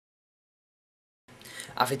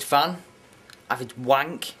Avid fan, Avid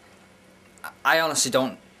wank. I honestly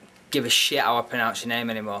don't give a shit how I pronounce your name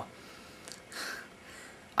anymore.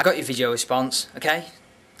 I got your video response, okay?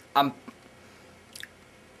 I'm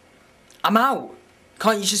out.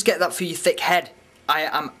 Can't you just get that through your thick head? I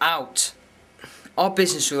am out. Our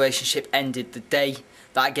business relationship ended the day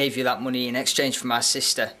that I gave you that money in exchange for my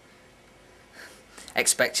sister.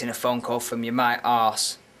 Expecting a phone call from you, my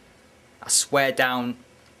arse. I swear down.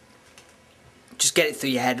 Just get it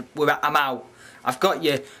through your head. I'm out. I've got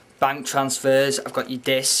your bank transfers. I've got your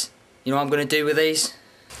dis. You know what I'm going to do with these?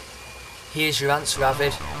 Here's your answer,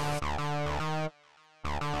 Avid.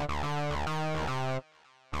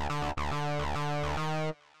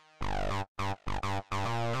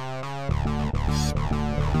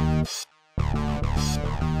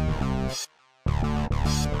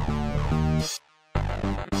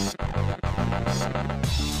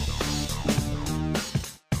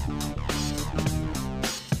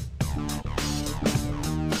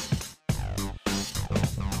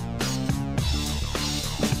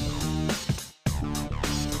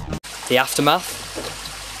 The aftermath,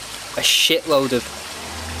 a shitload of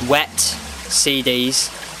wet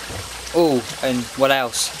CDs, oh, and what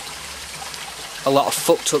else? A lot of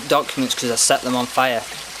fucked up documents because I set them on fire.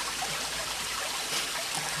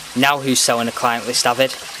 Now who's selling a client list,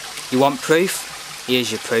 Avid? You want proof?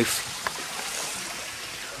 Here's your proof.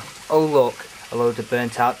 Oh look, a load of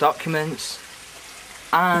burnt out documents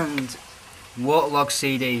and waterlogged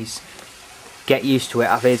CDs. Get used to it,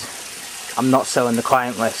 Avid. I'm not selling the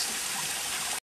client list.